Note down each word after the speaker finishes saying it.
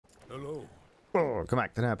Hello. Welcome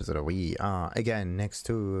back to the episode. We are again next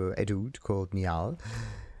to a dude called Niall.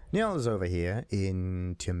 Niall is over here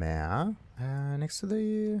in Timur, next to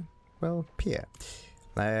the, well, pier.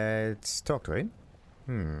 Let's talk to him.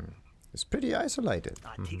 It's pretty isolated.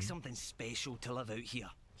 It takes something special to live out here.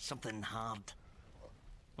 Something hard.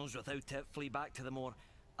 Those without it flee back to the more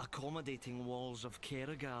accommodating walls of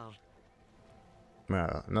Kerrigar.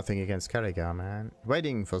 Well, nothing against Kerrigar, man.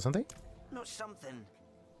 Waiting for something? Not something,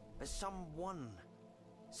 but someone.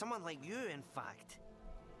 Someone like you, in fact.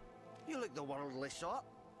 You look the worldly sort.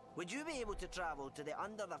 Would you be able to travel to the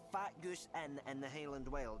Under the Fat Goose Inn in the Highland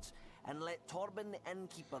Wilds and let Torben the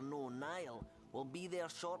Innkeeper know Niall will be there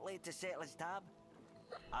shortly to settle his tab?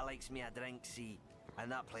 I likes me a drink, see,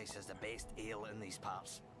 and that place has the best ale in these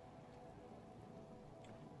parts.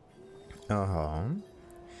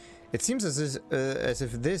 It seems as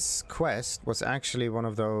if this quest was actually one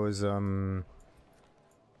of those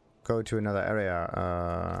go to another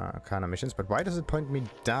area kind of missions, but why does it point me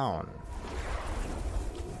down?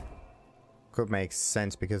 Could make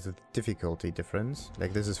sense because of the difficulty difference.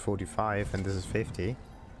 Like this is 45 and this is 50.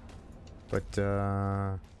 But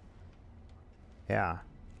yeah.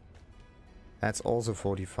 That's also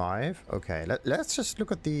 45. Okay, let's just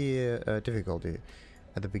look at the difficulty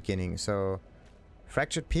at the beginning. So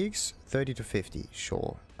fractured peaks 30 to 50,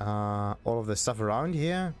 sure. All of the stuff around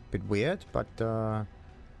here, bit weird, but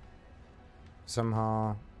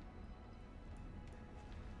somehow,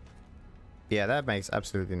 yeah, that makes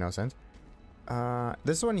absolutely no sense.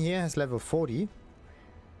 This one here has level 40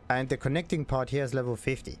 and the connecting part here has level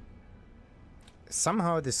 50.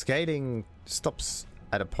 Somehow the scaling stops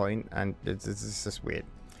at a point and it's just weird.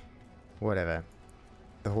 Whatever.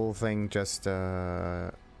 The whole thing just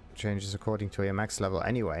changes according to your max level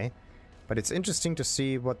anyway. But it's interesting to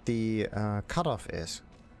see what the cutoff is.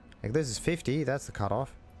 Like this is 50, that's the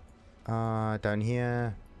cutoff. Down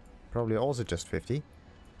here, probably also just 50.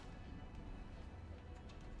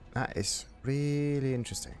 That is really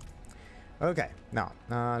interesting. Okay, now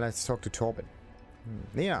let's talk to Torben.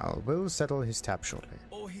 Niall will settle his tab shortly.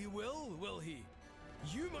 Oh, he will he?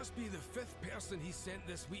 You must be the 5th person he sent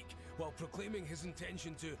this week while proclaiming his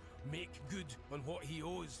intention to make good on what he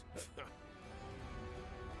owes.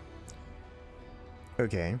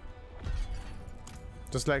 Okay.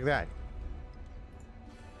 Just like that.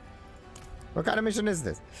 What kind of mission is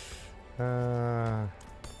this? An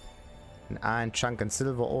iron chunk and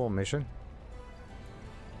silver ore mission.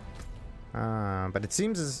 But it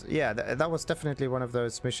seems as... yeah, that was definitely one of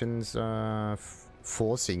those missions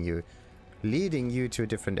forcing you. Leading you to a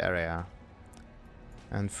different area.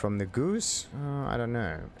 And from the goose, I don't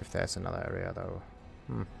know if there's another area though.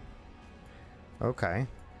 Okay.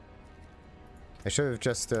 I should have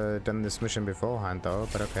just done this mission beforehand though,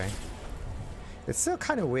 but okay. It's still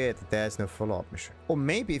kind of weird that there's no follow-up mission. Or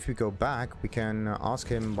maybe if we go back, we can ask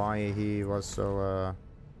him why he was so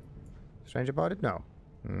strange about it? No.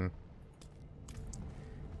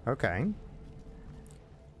 Okay.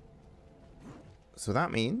 So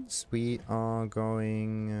that means we are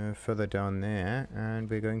going further down there and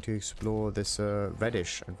we're going to explore this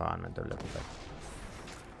reddish environment a little bit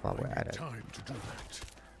while we're at it. Time to do that.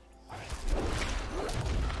 No.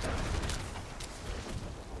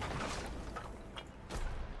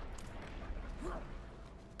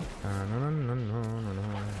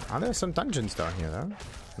 Are there some dungeons down here though?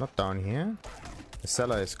 Not down here. The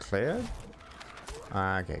cellar is cleared.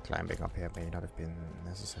 Okay, climbing up here may not have been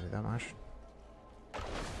necessary that much.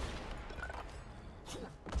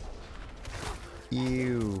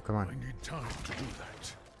 Ew, come on. I need time to do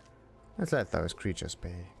that. Let's let those creatures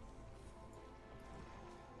be.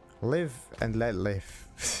 Live and let live.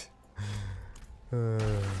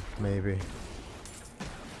 Maybe.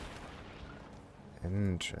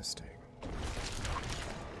 Interesting.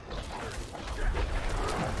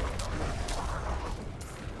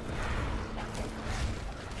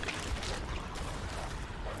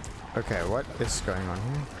 Okay, what is going on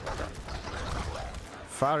here?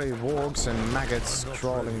 Fiery wargs and maggots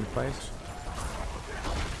crawling in place.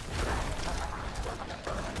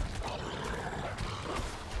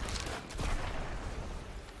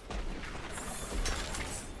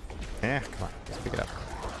 Yeah, come on, let's pick it up.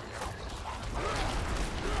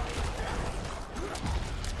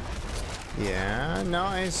 Yeah, now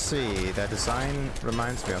I see. That design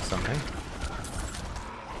reminds me of something.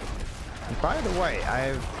 And by the way,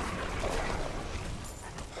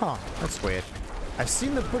 huh, that's weird. I've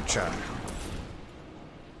seen the butcher.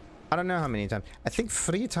 I don't know how many times. I think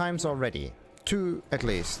 3 times already. 2 at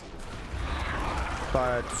least.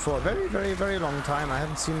 But for a very, very, very long time, I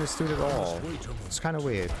haven't seen this dude at all. It's kind of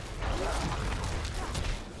weird.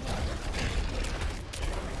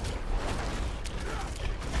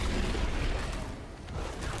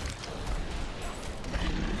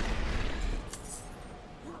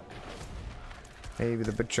 Maybe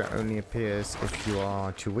the butcher only appears if you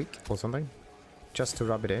are too weak or something. Just to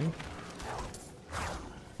rub it in.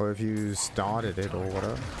 Or if you started it or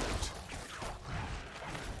whatever.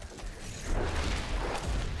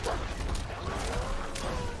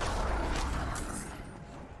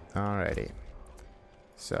 Alrighty.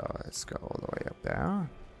 So let's go all the way up there.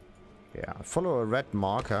 Yeah, follow a red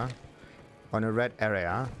marker on a red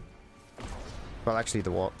area. Well, actually,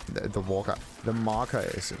 the marker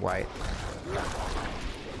is white.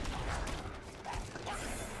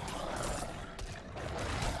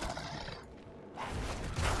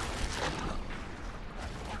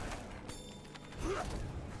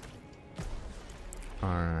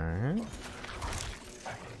 Alright.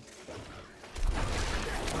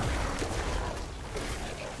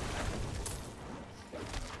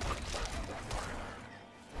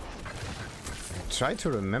 Try to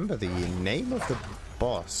remember the name of the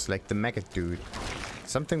boss, like the mega dude.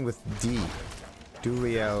 Something with D.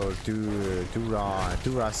 Duriel,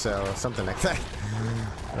 Duracell, something like that.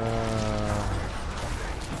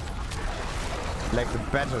 Like the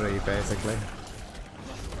battery, basically.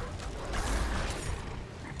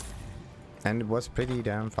 And it was pretty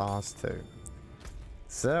damn fast, too.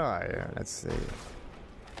 So, yeah, let's see.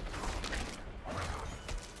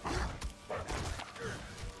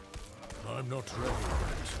 I'm not ready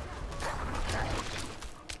yet.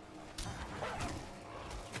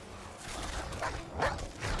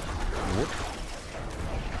 Whoop.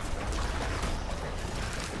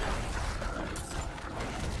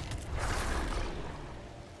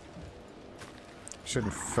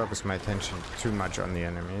 Shouldn't focus my attention too much on the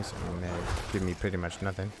enemies. I mean, they give me pretty much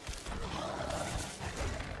nothing.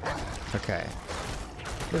 Okay.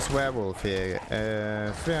 This werewolf here,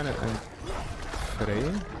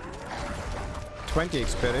 303. 20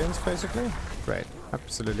 experience, basically. Great.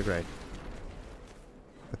 Absolutely great.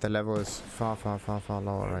 But the level is far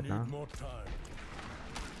lower right now.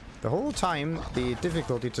 The whole time, the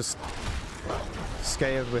difficulty just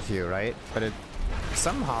scaled with you, right? But it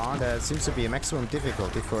somehow there seems to be a maximum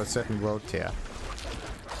difficulty for a certain world tier.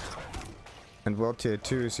 And world tier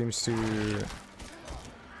 2 seems to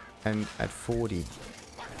end at 40.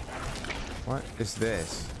 What is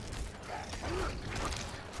this?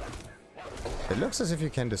 It looks as if you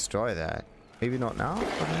can destroy that. Maybe not now,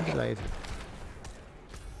 but maybe later.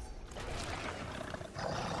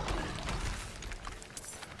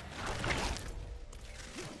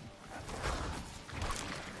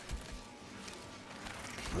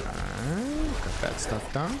 Got that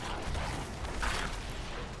stuff done.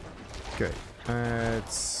 Good.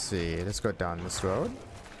 Let's see. Let's go down this road.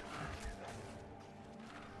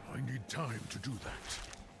 I need time to do that.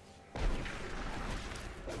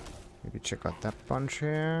 Maybe check out that bunch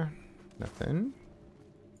here. Nothing.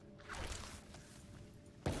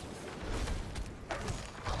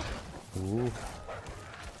 Ooh.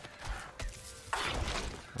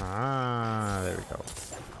 Ah, there we go.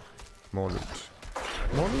 More loot.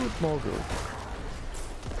 More loot, more loot.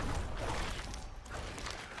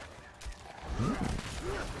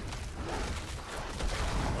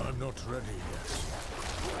 I'm not ready yet.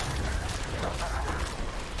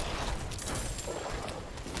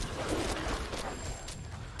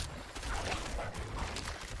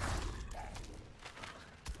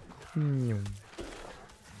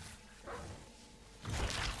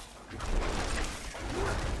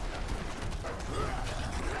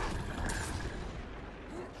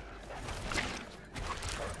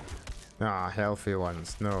 Ah, healthy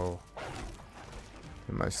ones. No.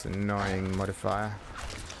 The most annoying modifier.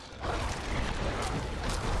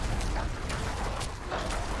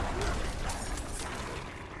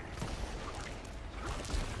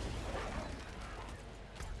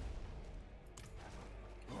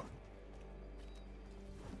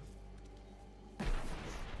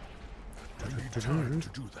 I need time to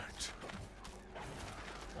do that.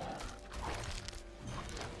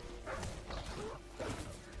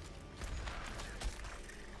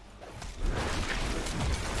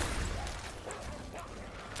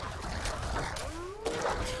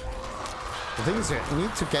 The thing is, you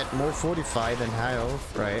need to get more fortified than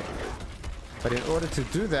health, right? But in order to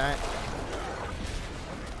do that,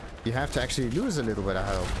 you have to actually lose a little bit of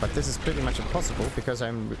health. But this is pretty much impossible because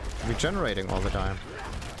I'm regenerating all the time.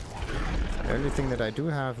 The only thing that I do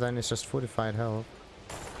have then is just fortified health.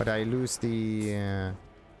 But I lose the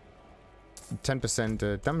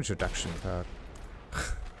 10% damage reduction perk.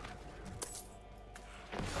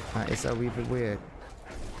 That is a wee bit weird.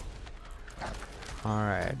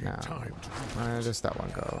 Alright, now. Where does that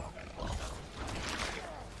one go?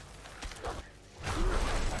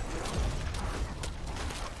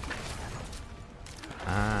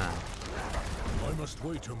 I'm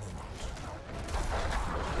wait a moment.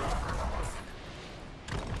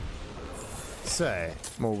 So,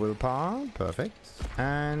 more willpower, perfect.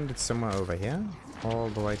 And it's somewhere over here, all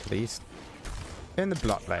the way to the east, in the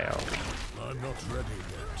Blood Vale. I'm not ready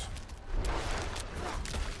yet.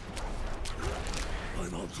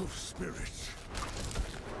 I'm out of spirit.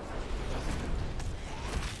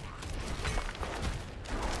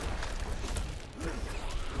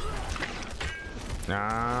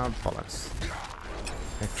 Ah, bollocks.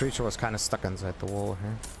 The creature was kind of stuck inside the wall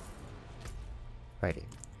here. Righty.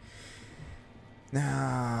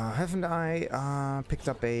 Now, haven't I picked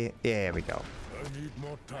up a... There we go. I need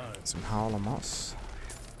more time. Some howler moss.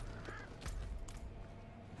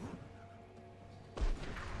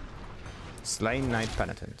 Slain Knight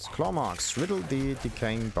Penitents. Claw marks riddle the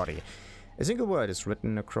decaying body. A single word is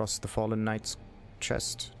written across the fallen knight's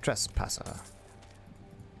chest. Trespasser.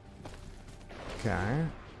 Okay.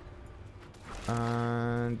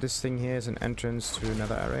 And this thing here is an entrance to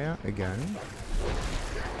another area again.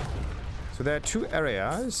 So there are two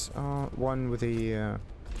areas. One with the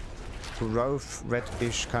growth,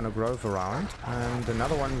 reddish kind of growth around, and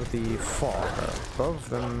another one with the fog. Both of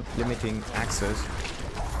them limiting access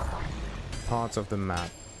parts of the map.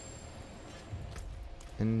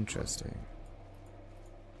 Interesting.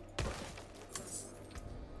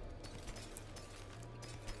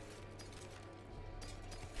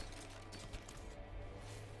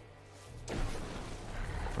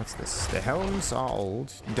 What's this? The helms are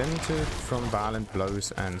old, dented from violent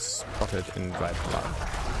blows and spotted in red blood.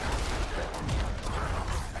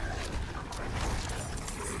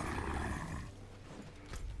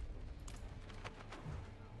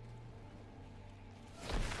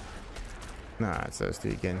 Nah, it's thirsty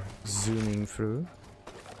again. Zooming through.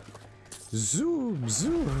 Zoom,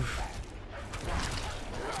 zoom.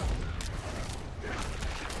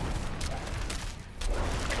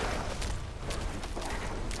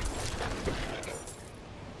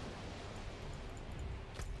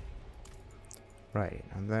 Right,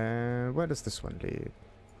 and then where does this one lead?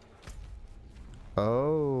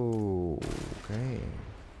 Oh, okay.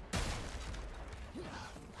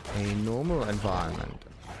 A normal environment.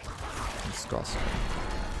 Disgusting.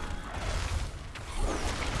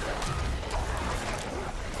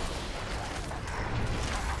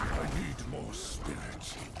 I need more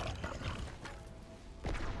spirit.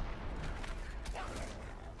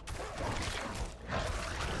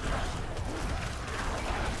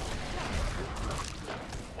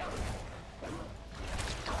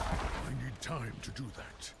 Time to do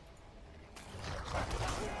that.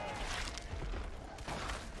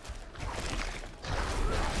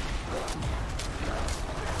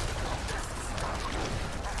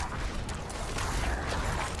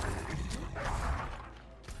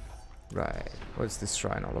 Right, what's this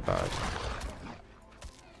shrine all about?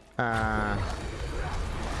 I'm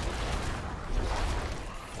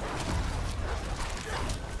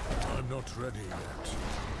not ready yet.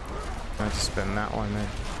 I have to spend that one then.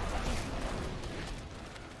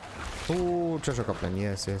 Oh, treasure goblin,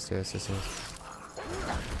 yes. Okay.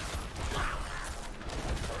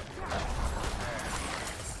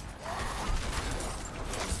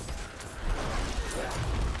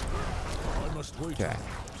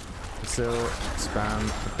 So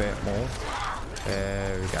spam a bit more.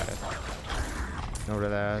 There we got it. No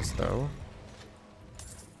relax though.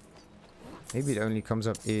 Maybe it only comes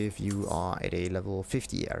up if you are at a level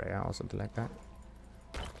 50 area or something like that.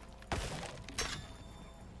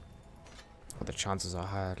 Or the chances are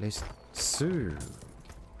higher at least. So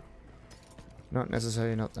not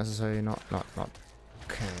necessary, not.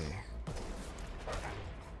 Okay.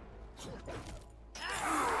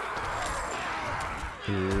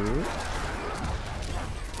 Ooh.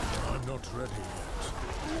 I'm not ready yet.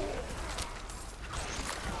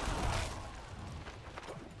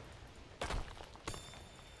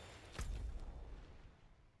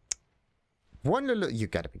 One little... You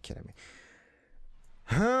gotta be kidding me.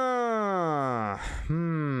 Huh.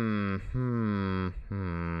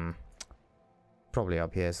 Probably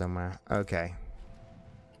up here somewhere. Okay.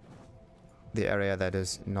 The area that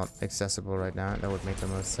is not accessible right now. That would make the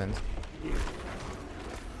most sense.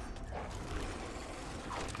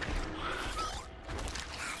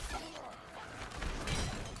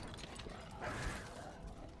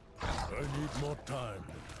 I need more time.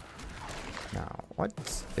 Now, what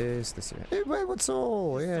is this here? Hey, Wayward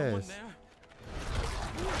Soul, yes.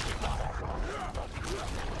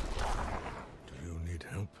 Do you need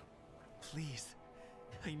help? Please,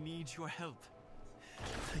 I need your help.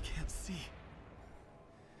 I can't see.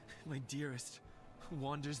 My dearest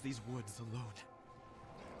wanders these woods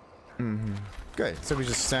alone. Good, so we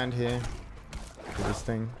just stand here Do this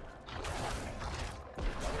thing.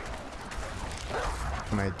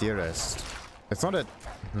 My dearest. It's not a...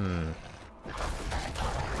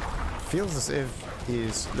 Feels as if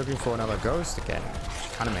he's looking for another ghost again.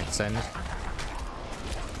 Which kind of makes sense.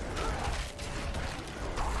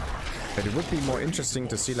 But it would be more interesting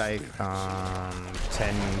to see like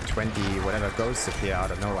 10, 20, whatever ghosts appear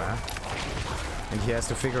out of nowhere. And he has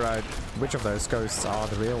to figure out which of those ghosts are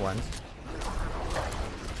the real ones.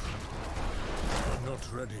 I'm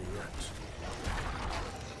not ready yet.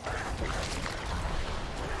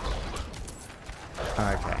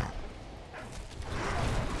 Okay.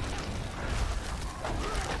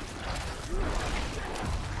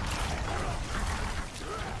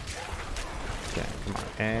 Okay, come on.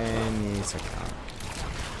 Any second now.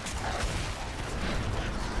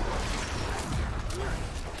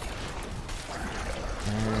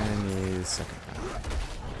 Any second now.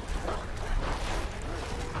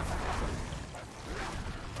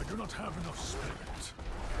 I do not have enough spirit.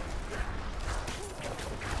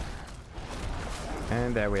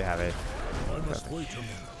 And there we have it. I must wait a minute.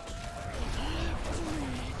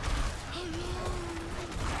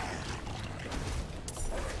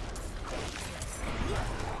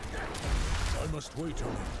 I must wait a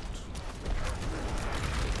minute.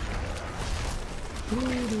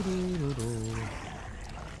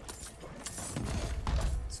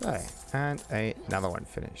 So, and another one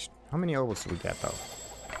finished. How many ovals do we get though?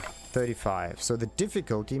 35. So the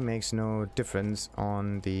difficulty makes no difference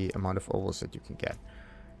on the amount of ovals that you can get.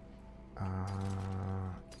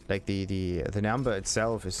 Like the number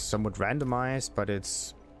itself is somewhat randomized, but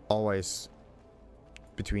it's always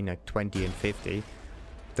between like 20 and 50.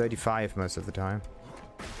 35 most of the time.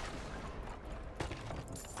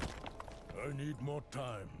 I need more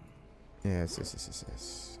time. Yes.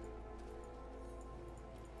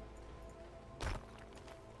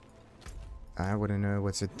 I want to know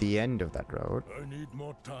what's at the end of that road. I need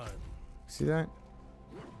more time. See that?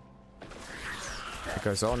 It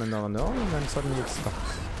goes on and on and on, and then suddenly it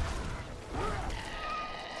stops.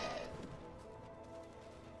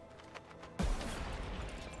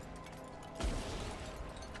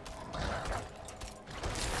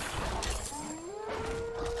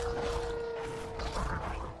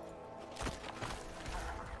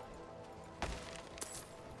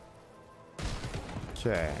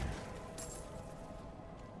 Okay.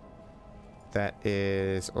 That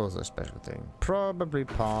is also a special thing. Probably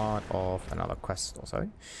part of another quest also.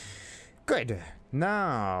 Good.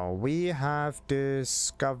 Now, we have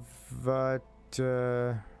discovered...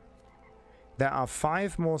 there are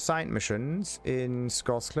 5 more side missions in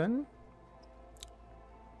Scotland.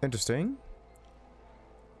 Interesting.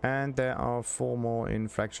 And there are 4 more in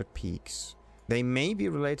Fractured Peaks. They may be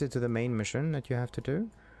related to the main mission that you have to do.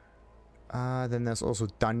 Then there's also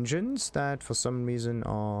dungeons that for some reason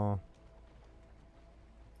are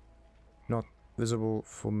not visible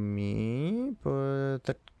for me, but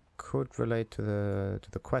that could relate to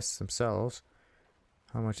the quests themselves.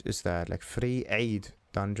 How much is that? Like 3-8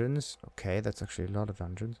 dungeons. Okay, that's actually a lot of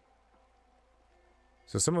dungeons.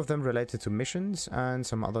 So some of them related to missions and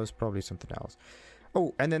some others probably something else.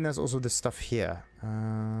 Oh, and then there's also this stuff here.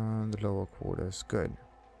 The lower quarters. Good.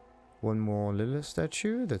 One more Lilith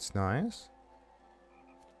statue. That's nice.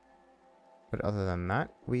 But other than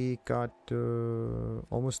that, we got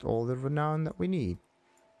almost all the renown that we need.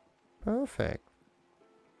 Perfect.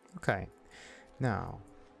 Okay. Now,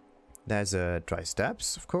 there's Dry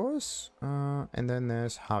Steps, of course. And then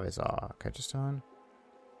there's Havizar. Kyrgyzstan.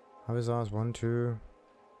 Havizar's 1, 2.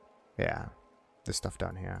 Yeah. This stuff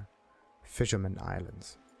down here. Fisherman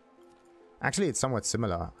Islands. Actually, it's somewhat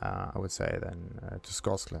similar, I would say, than to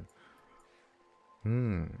Scotland.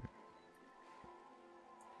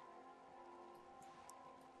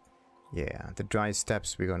 Yeah, the Dry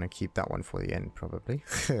Steps, we're gonna keep that one for the end, probably.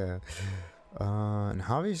 And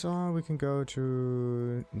Havizar we can go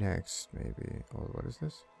to next, maybe. Or what is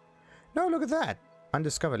this? No, look at that!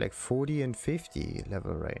 Undiscovered, like 40 and 50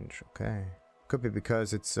 level range. Okay. Could be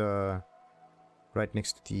because it's right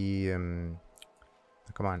next to the...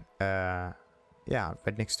 come on. Yeah,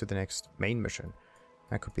 right next to the next main mission.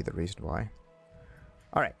 That could be the reason why.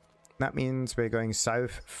 Alright. That means we're going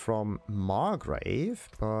south from Margrave,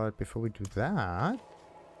 but before we do that,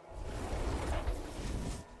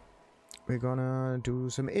 we're gonna do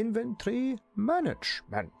some inventory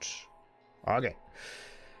management. Okay.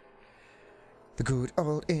 The good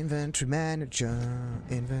old inventory manager.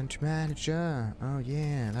 Inventory manager. Oh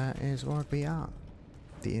yeah, that is what we are.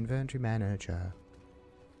 The inventory manager.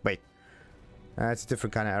 Wait. That's a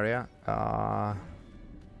different kind of area.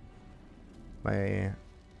 My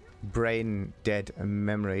brain dead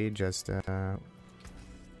memory just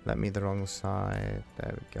Let me the wrong side.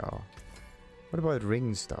 There we go. What about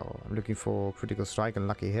rings though? I'm looking for critical strike and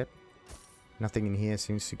lucky hit. Nothing in here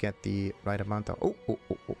seems to get the right amount of... Oh.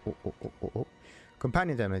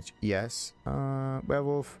 Companion damage, yes.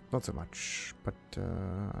 Werewolf, not so much. But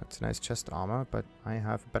it's a nice chest armor, but I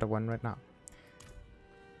have a better one right now.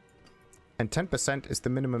 And 10% is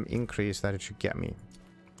the minimum increase that it should get me.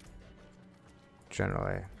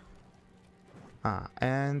 Generally.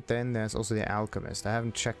 And then there's also the Alchemist. I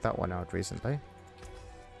haven't checked that one out recently.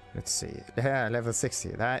 Let's see. Yeah, level 60.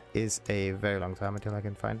 That is a very long time until I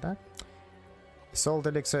can find that. Salt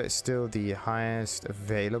Elixir is still the highest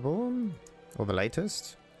available. Or the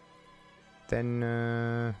latest. Then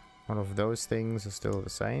all of those things are still the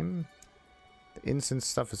same. The incense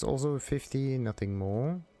stuff is also 50, nothing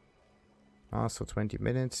more. So 20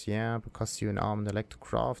 minutes, yeah, but costs you an arm and a leg to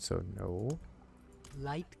craft, so no.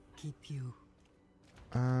 Light keep you.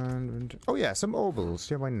 And oh yeah, some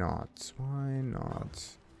obols. Yeah, why not? Why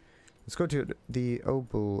not? Let's go to the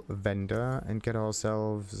obol vendor and get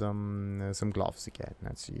ourselves some gloves again.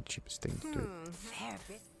 That's the cheapest thing to do.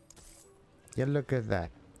 Yeah, look at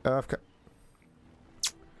that.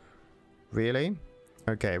 Really?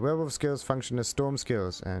 Okay, werewolf skills function as storm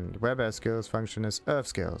skills, and werebear skills function as earth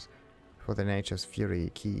skills for the Nature's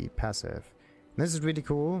Fury key passive. And this is really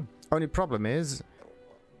cool. Only problem is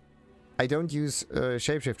I don't use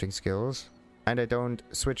shapeshifting skills, and I don't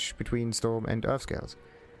switch between storm and earth skills.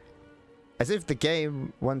 As if the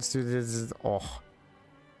game wants to this. Oh.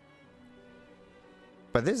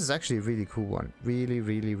 But this is actually a really cool one.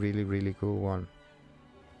 Really cool one.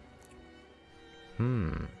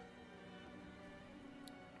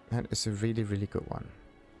 That is a really good one.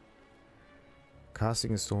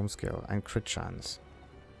 Casting a storm skill and crit chance.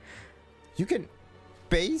 You can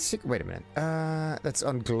wait a minute. That's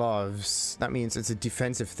on gloves. That means it's a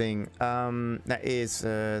defensive thing.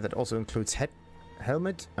 That also includes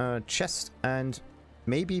helmet, chest, and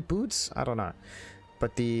maybe boots. I don't know.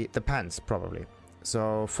 But the pants probably.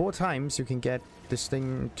 So 4 times you can get this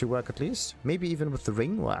thing to work at least. Maybe even with the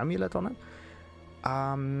ring or amulet on it.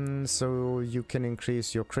 So you can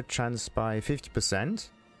increase your crit chance by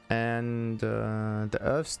 50%. And the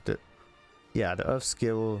earth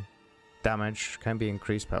skill damage can be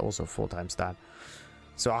increased by also 4 times that.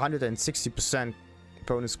 So 160%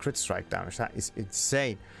 bonus crit strike damage. That is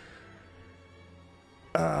insane.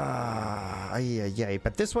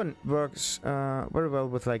 But this one works very well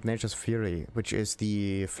with like Nature's Fury, which is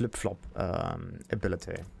the flip-flop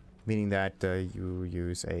ability, meaning that you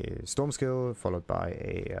use a storm skill followed by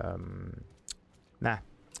a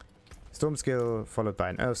storm skill followed by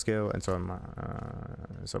an earth skill, and so on,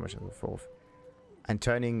 so much and so forth. And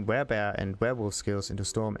turning werebear and werewolf skills into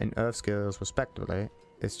storm and earth skills respectively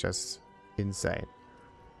is just insane.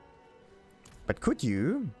 But could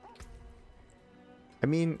you? I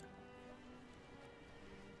mean,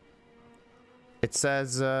 it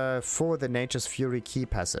says for the Nature's Fury key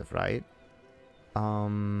passive, right?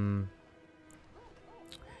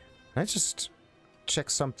 Let's just check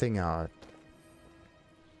something out.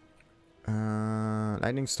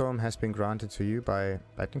 Lightning Storm has been granted to you by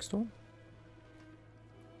Lightning Storm?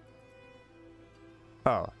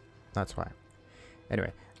 Oh, that's why.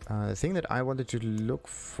 Anyway, the thing that I wanted to look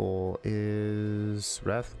for is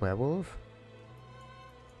Wrath Werewolf.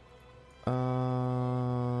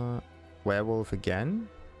 Werewolf again.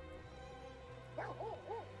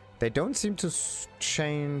 They don't seem to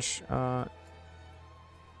change.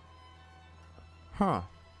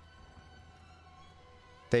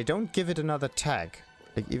 They don't give it another tag.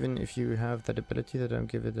 Like, even if you have that ability, they don't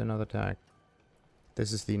give it another tag.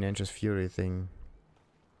 This is the Nature's Fury thing.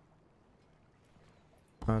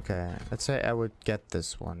 Okay, let's say I would get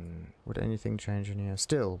this one. Would anything change in here?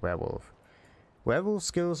 Still werewolf. Werewolf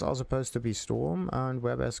skills are supposed to be storm, and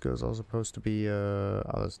werebear skills are supposed to be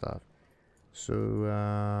other stuff. So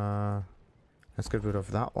let's get rid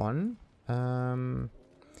of that one.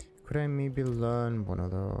 Could I maybe learn one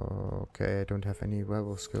of those? Okay, I don't have any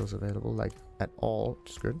werewolf skills available, like at all,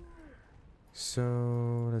 which is good.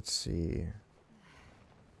 So let's see.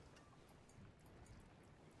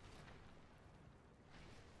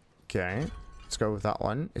 Okay, let's go with that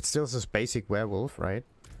one. It still says basic werewolf, right?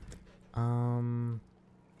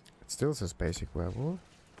 It still says basic werewolf.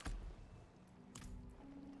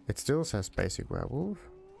 It still says basic werewolf.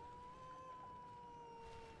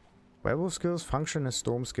 Werewolf skills function as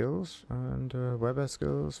storm skills, and werebear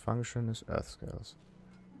skills function as earth skills.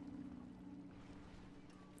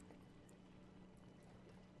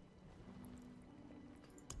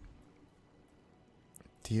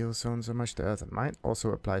 Deal so much to earth and mind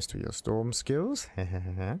also applies to your storm skills.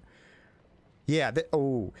 Yeah,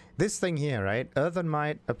 oh, this thing here, right? Earthen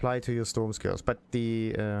might apply to your storm skills, but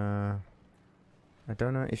the I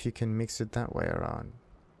don't know if you can mix it that way around.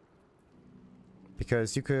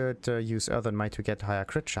 Because you could use Earthen Might to get higher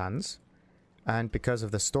crit chance, and because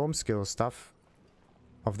of the storm skill stuff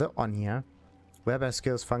of the on here, whereby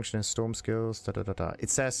skills function as storm skills, it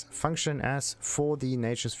says function as for the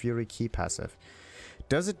Nature's Fury key passive.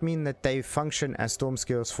 Does it mean that they function as storm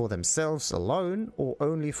skills for themselves alone, or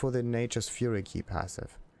only for the Nature's Fury key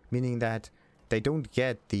passive? Meaning that they don't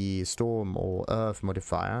get the storm or earth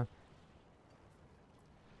modifier,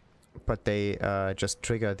 but they just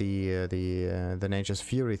trigger the Nature's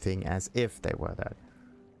Fury thing as if they were that.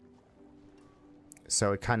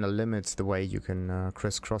 So it kind of limits the way you can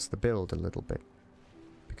crisscross the build a little bit.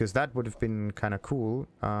 Because that would have been kind of cool,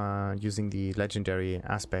 using the legendary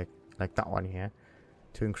aspect, like that one here,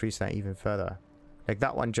 to increase that even further. Like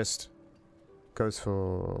that one just goes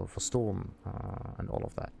for storm and all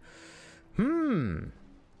of that.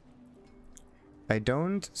 I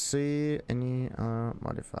don't see any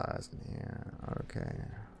modifiers in here. Okay.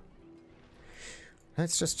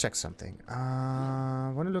 Let's just check something.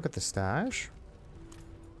 I want to look at the stash.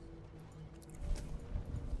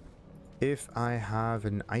 If I have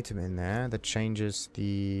an item in there that changes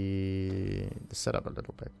the setup a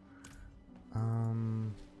little bit.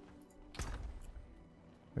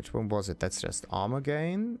 Which one was it? That's just armor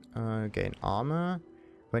gain. Gain armor.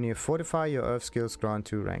 When you fortify, your earth skills grant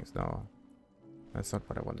 2 ranks. No. That's not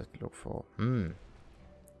what I wanted to look for.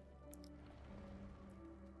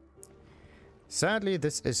 Sadly,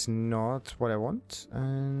 this is not what I want.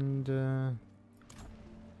 And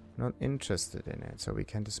not interested in it. So we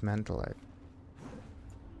can dismantle it.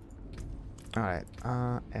 Alright.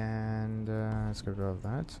 And let's get rid of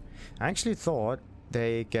that. I actually thought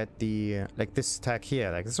they get the like this tag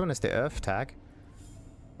here, like this one is the earth tag.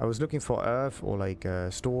 I was looking for earth or like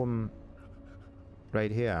storm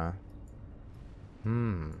right here.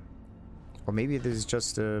 Or maybe this is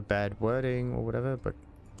just a bad wording or whatever, but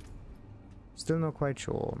still not quite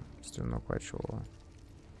sure. Still not quite sure.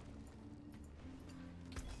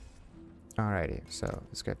 Alrighty, so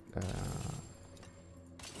let's get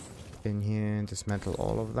in here and dismantle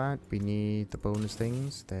all of that. We need the bonus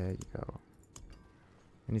things. There you go.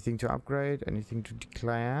 Anything to upgrade? Anything to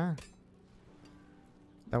declare?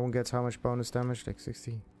 That one gets how much bonus damage? Like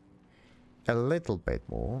 60? A little bit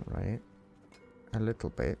more, right? A little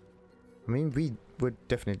bit. I mean, we would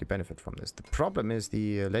definitely benefit from this. The problem is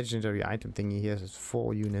the legendary item thingy here has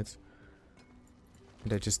 4 units.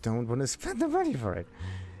 And I just don't want to spend the money for it.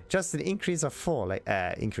 Just an increase of 4. Like,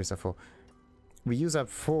 increase of 4. We use up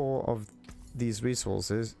 4 of these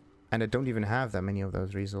resources. And I don't even have that many of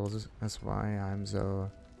those resources. That's why I'm so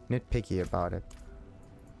nitpicky about it.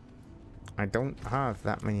 I don't have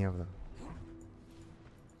that many of them.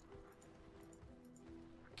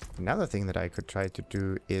 Another thing that I could try to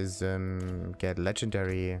do is get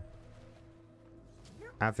legendary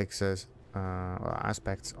affixes or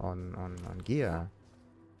aspects on gear.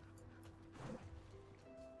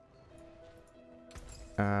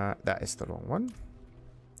 That is the wrong one.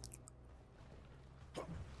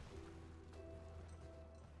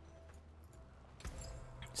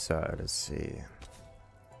 So let's see.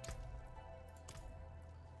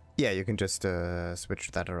 Yeah, you can just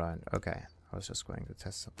switch that around. Okay. I was just going to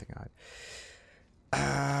test something out.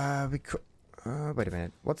 We could... wait a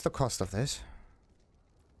minute. What's the cost of this?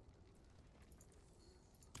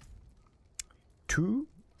 2?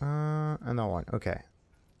 And that one. Okay.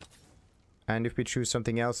 And if we choose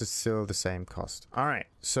something else, it's still the same cost. Alright.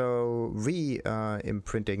 So,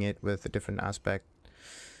 imprinting it with a different aspect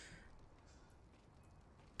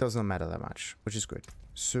does not matter that much, which is good.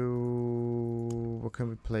 So, what can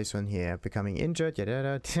we place on here? Becoming injured, yada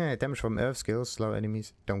yada. Damage from earth skills, slow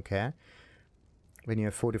enemies, don't care. When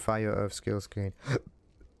you fortify your earth skills, gain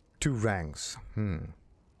 2 ranks. When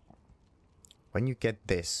you get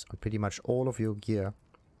this on pretty much all of your gear,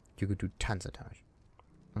 you could do tons of damage.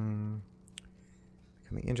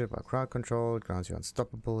 Becoming injured by crowd control, grounds you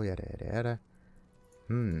unstoppable, yada yada yada.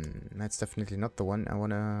 That's definitely not the one I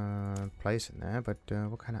want to place in there, but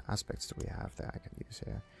what kind of aspects do we have that I can use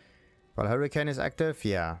here? Well, Hurricane is active,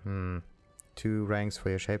 yeah. 2 ranks for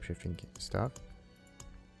your shapeshifting stuff.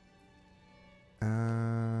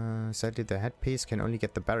 Sadly, the headpiece can only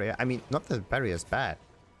get the barrier. I mean, not that the barrier is bad.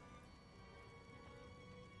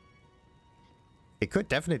 It could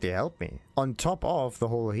definitely help me. On top of the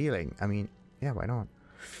whole healing. I mean, yeah, why not?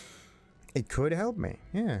 It could help me,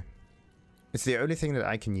 yeah. It's the only thing that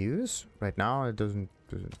I can use. Right now, it doesn't.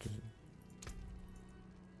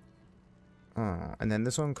 And then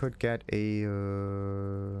this one could get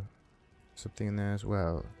a something in there as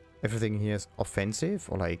well. Everything here is offensive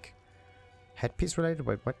or like headpiece related.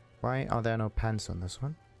 Wait, what? Why are there no pants on this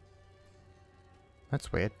one?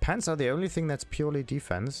 That's weird. Pants are the only thing that's purely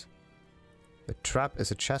defense. The trap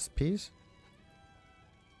is a chest piece.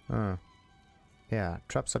 Oh. Yeah,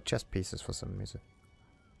 traps are chest pieces for some reason.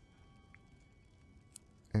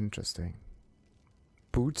 Interesting.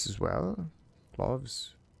 Boots as well.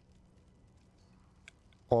 Gloves.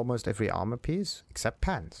 Almost every armor piece except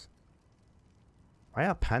pants. Why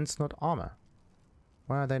are pants not armor?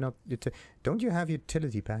 Why are they not? Don't you have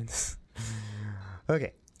utility pants?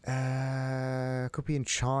 Okay. Could we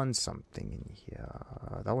enchant something in here?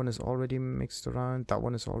 That one is already mixed around. That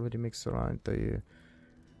one is already mixed around.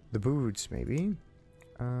 The boots maybe.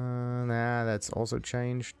 Nah, that's also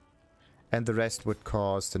changed. And the rest would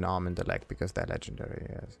cost an arm and a leg because they're legendary.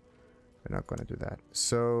 Yes. We're not gonna do that.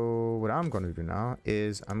 So what I'm gonna do now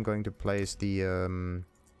is I'm going to place the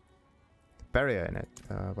barrier in it.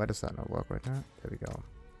 Why does that not work right now? There we go.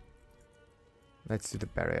 Let's do the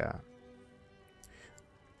barrier.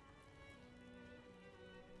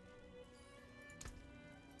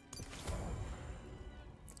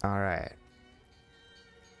 Alright.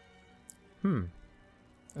 And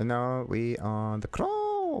now we are the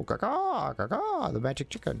crow. Gaga, gaga, the magic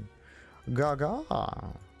chicken. Gaga.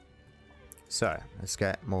 So, let's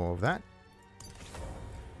get more of that.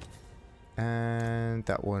 And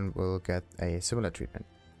that one will get a similar treatment.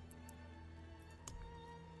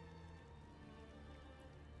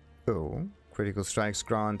 Oh, critical strikes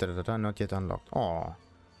grant, not yet unlocked. Oh,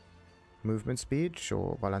 movement speed,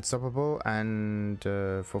 sure, while unstoppable, and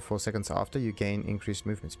for 4 seconds after you gain increased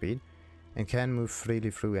movement speed and can move freely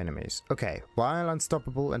through enemies. Okay, while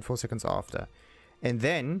unstoppable and 4 seconds after. And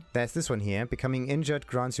then there's this one here, becoming injured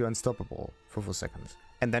grants you unstoppable for 4 seconds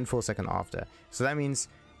and then 4 seconds after. So that means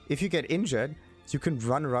if you get injured, you can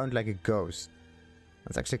run around like a ghost.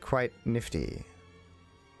 That's actually quite nifty.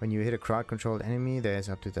 When you hit a crowd-controlled enemy, there's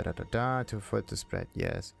up to da-da-da-da to avoid the spread.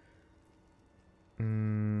 Yes.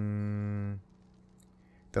 The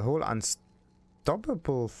whole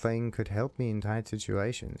unstoppable thing could help me in tight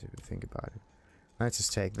situations, if you think about it. Let's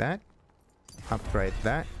just take that, upgrade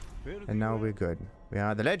that, and now we're good. We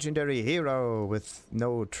are the legendary hero with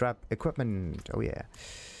no trap equipment. Oh yeah.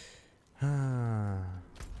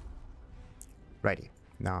 Righty.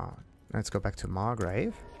 Now, let's go back to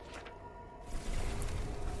Margrave.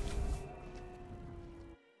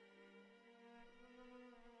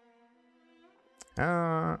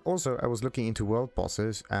 Also, I was looking into world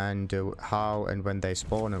bosses and how and when they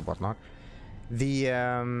spawn and whatnot.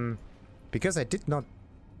 Because I did not...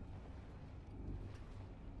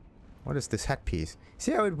 What is this headpiece?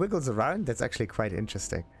 See how it wiggles around? That's actually quite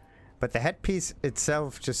interesting. But the headpiece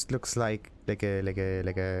itself just looks like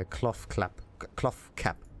a cloth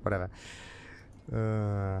cap, whatever.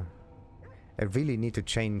 I really need to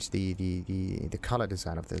change the color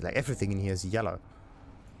design of this. Like everything in here is yellow.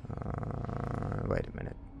 Wait a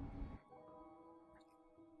minute.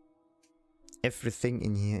 Everything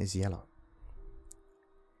in here is yellow.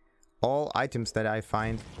 All items that I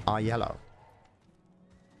find are yellow.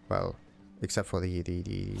 Well, except for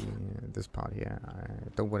this part here. I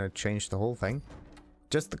don't want to change the whole thing.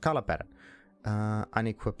 Just the color pattern.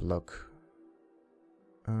 Unequipped look.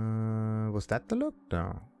 Was that the look?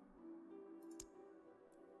 No.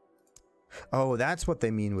 Oh, that's what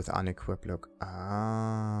they mean with unequipped look.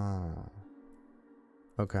 Ah.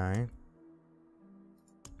 Okay.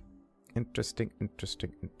 Interesting,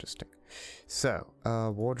 interesting, interesting. So,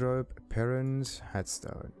 wardrobe, appearance,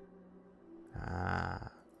 headstone.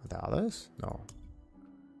 Ah. Are there others? No.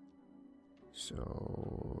 So,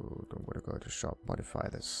 don't want to go to shop, modify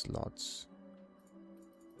the slots.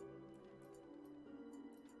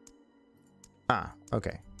 Ah,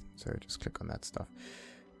 okay. So just click on that stuff.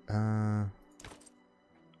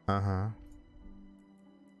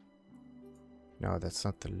 No, that's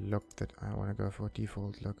not the look that I want to go for.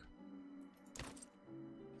 Default look.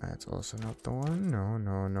 That's also not the one. No,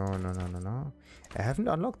 no, no, no, no, no, no. I haven't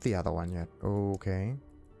unlocked the other one yet. Okay.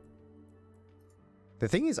 The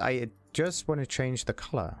thing is, I just want to change the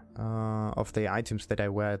color of the items that I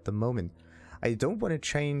wear at the moment. I don't want to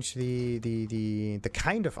change the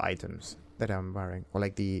kind of items that I'm wearing, or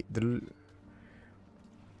like the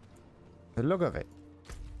look of it.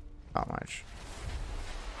 How much?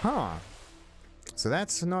 Huh. So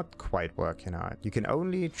that's not quite working out. You can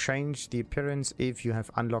only change the appearance if you have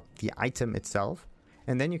unlocked the item itself,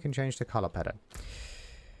 and then you can change the color pattern,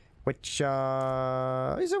 which is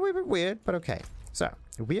a wee bit weird, but okay. So,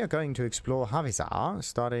 we are going to explore Havizar,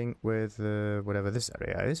 starting with whatever this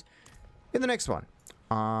area is, in the next one.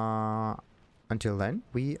 until then,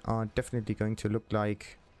 we are definitely going to look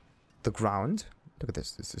like the ground. Look at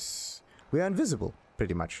this. We are invisible,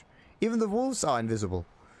 pretty much. Even the wolves are invisible.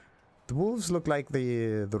 The wolves look like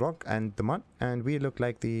the rock and the mud, and we look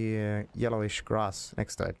like the yellowish grass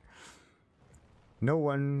next to it. No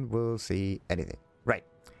one will see anything. Right.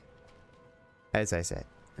 As I said,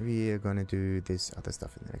 we are gonna do this other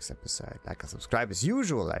stuff in the next episode. Like and subscribe as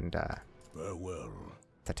usual, and Farewell.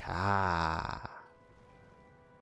 ta-ta.